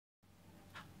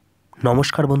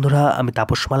নমস্কার বন্ধুরা, আমি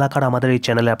তাপস মালাকার। আমাদের এই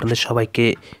চ্যানেলে আপনাদের সবাইকে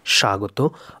স্বাগত।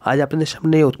 আজ আপনাদের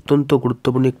সামনে অত্যন্ত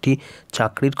গুরুত্বপূর্ণ একটি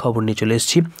চাকরির খবর নিয়ে চলে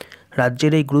এসেছি।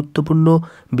 রাজ্যের এই গুরুত্বপূর্ণ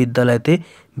বিদ্যালয়তে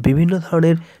বিভিন্ন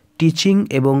ধরনের টিচিং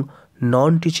এবং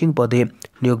নন টিচিং পদে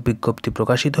নিয়োগ বিজ্ঞপ্তি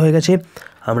প্রকাশিত হয়ে গেছে।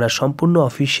 আমরা সম্পূর্ণ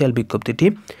অফিসিয়াল বিজ্ঞপ্তিটি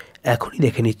এখনই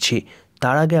দেখে নিচ্ছি।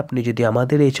 তার আগে আপনি যদি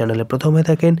আমাদের এই চ্যানেলে প্রথম হয়ে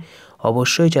থাকেন,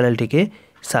 অবশ্যই চ্যানেলটিকে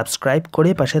সাবস্ক্রাইব করে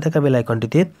পাশে থাকা বেল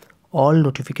আইকনটিতে অল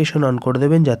নোটিফিকেশন অন করে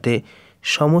দেবেন, যাতে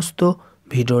সমস্ত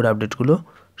ভিডিওর আপডেটগুলো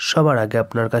সবার আগে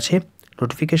আপনার কাছে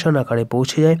নোটিফিকেশন আকারে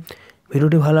পৌঁছে যায়।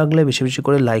 ভিডিওটি ভালো লাগলে বেশি বেশি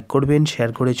করে লাইক করবেন, শেয়ার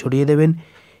করে ছড়িয়ে দেবেন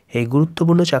এই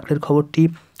গুরুত্বপূর্ণ চাকরির খবরটি।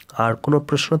 আর কোনো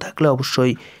প্রশ্ন থাকলে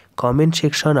অবশ্যই কমেন্ট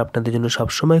সেকশন আপনাদের জন্য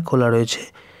সবসময় খোলা রয়েছে,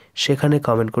 সেখানে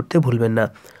কমেন্ট করতে ভুলবেন না।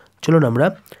 চলুন আমরা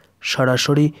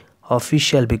সরাসরি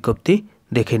অফিসিয়াল বিজ্ঞপ্তি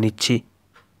দেখে নিচ্ছি।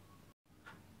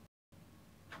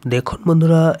 দেখুন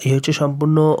বন্ধুরা, এই হচ্ছে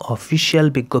সম্পূর্ণ অফিসিয়াল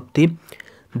বিজ্ঞপ্তি।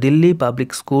 দিল্লি পাবলিক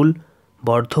স্কুল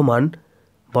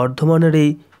বর্ধমানের এই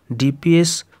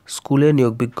ডিপিএস স্কুলে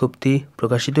নিয়োগ বিজ্ঞপ্তি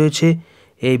প্রকাশিত হয়েছে।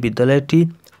 এই বিদ্যালয়টি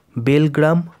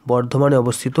বেলগ্রাম বর্ধমানে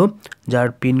অবস্থিত, যার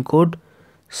pin code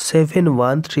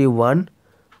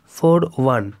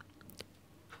 713141,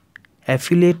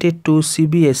 affiliated to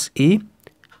CBSE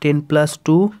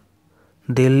 10+2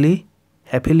 Delhi,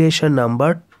 affiliation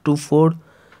number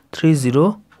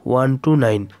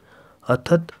 2430129,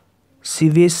 অর্থাৎ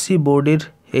CBSE বোর্ডের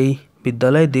এই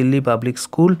বিদ্যালয় দিল্লি পাবলিক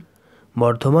স্কুল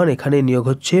বর্ধমান। এখানে নিয়োগ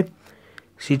হচ্ছে।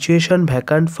 Situation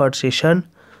vacant for session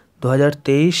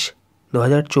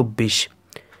 2023-2024।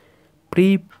 Pre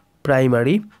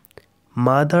primary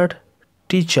mother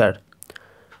teacher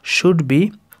should be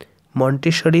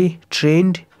Montessori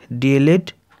trend DLED,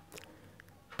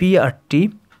 PRT,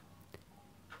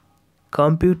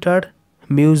 computer,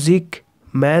 music,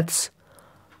 maths,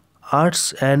 arts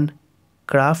and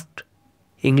craft,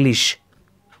 English,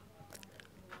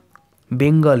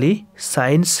 Bengali,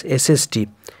 science, SST।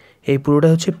 এই পুরোটা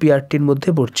হচ্ছে PRTর মধ্যে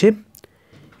পড়ছে।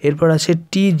 এরপর আছে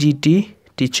TGT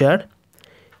teacher,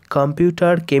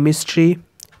 computer, chemistry,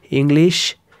 English,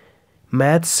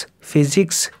 maths,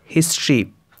 physics, history.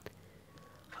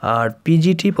 আর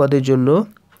PGT পদের জন্য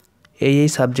এই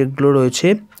সাবজেক্টগুলো রয়েছে: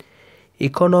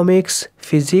 economics,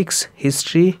 physics,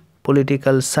 history,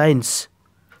 political science.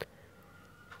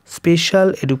 Special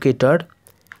educator,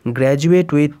 graduate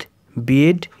with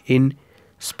BEd in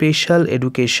special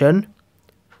education,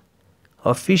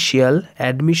 official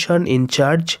admission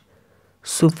in charge,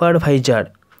 supervisor.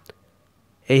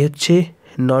 এই হচ্ছে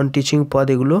নন টিচিং পদ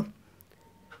এগুলো।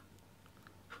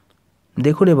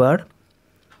 দেখুন এবার,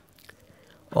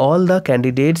 all the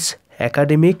candidates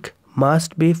academic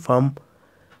must be from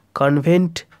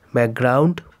convent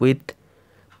background with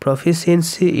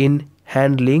proficiency in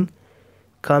handling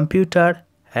computer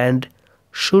and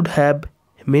should have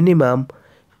minimum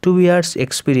 2 years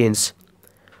experience।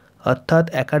 অর্থাৎ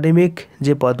academic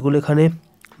যে পদগুলো এখানে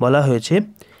বলা হয়েছে,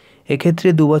 এক্ষেত্রে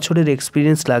 2 বছরের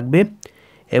এক্সপিরিয়েন্স লাগবে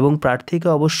এবং প্রার্থীকে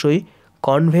অবশ্যই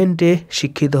কনভেন্টে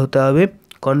শিক্ষিত হতে হবে,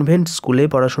 কনভেন্ট স্কুলে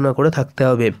পড়াশোনা করে থাকতে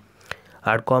হবে,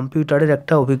 আর কম্পিউটারের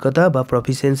একটা অভিজ্ঞতা বা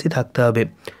প্রফিসিয়েন্সি থাকতে হবে।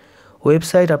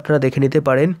 ওয়েবসাইট আপনারা দেখে নিতে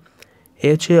পারেন। এ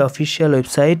হচ্ছে অফিসিয়াল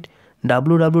ওয়েবসাইট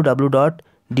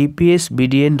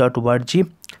www.dpsbdn.org।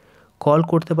 কল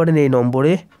করতে পারেন এই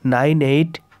নম্বরে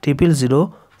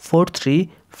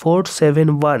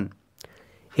 9800043471।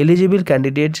 Eligible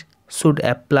candidate should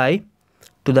apply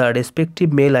to the respective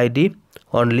mail ID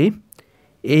only.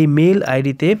 এই মেল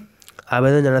আইডিতে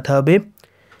আবেদন জানাতে হবে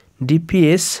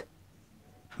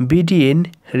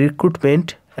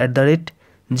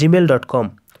dpsbdnrecruitment@gmail.com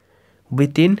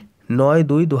উইথিন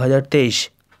 9/2/2023।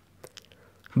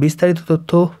 বিস্তারিত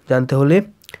তথ্য জানতে হলে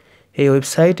এই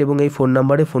ওয়েবসাইট এবং এই ফোন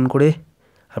নাম্বারে ফোন করে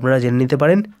আপনারা জেনে নিতে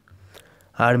পারেন।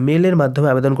 আর মেলের মাধ্যমে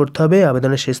আবেদন করতে হবে।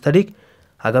 আবেদনের শেষ তারিখ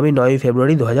আগামী 9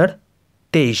 ফেব্রুয়ারি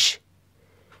 2023।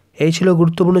 এই ছিল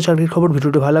গুরুত্বপূর্ণ চাকরির খবর।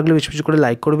 ভিডিওটি ভালো লাগলে বেশি বেশি করে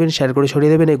লাইক করবেন, শেয়ার করে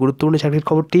ছড়িয়ে দেবেন এই গুরুত্বপূর্ণ চাকরির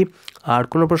খবরটি। আর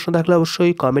কোনো প্রশ্ন থাকলে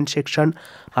অবশ্যই কমেন্ট সেকশন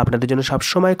আপনাদের জন্য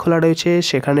সবসময় খোলা রয়েছে,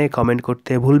 সেখানে কমেন্ট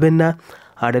করতে ভুলবেন না।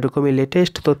 আর এরকমই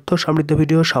লেটেস্ট তথ্য সমৃদ্ধ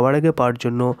ভিডিও সবার আগে পাওয়ার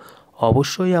জন্য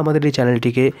অবশ্যই আমাদের এই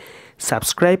চ্যানেলটিকে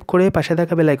সাবস্ক্রাইব করে পাশে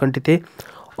থাকা বেল আইকনটিতে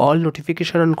অল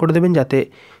নোটিফিকেশন অন করে দেবেন, যাতে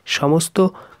সমস্ত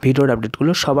ভিডিওর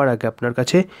আপডেটগুলো সবার আগে আপনার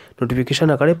কাছে নোটিফিকেশন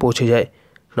আকারে পৌঁছে যায়।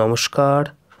 নমস্কার,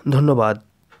 ধন্যবাদ।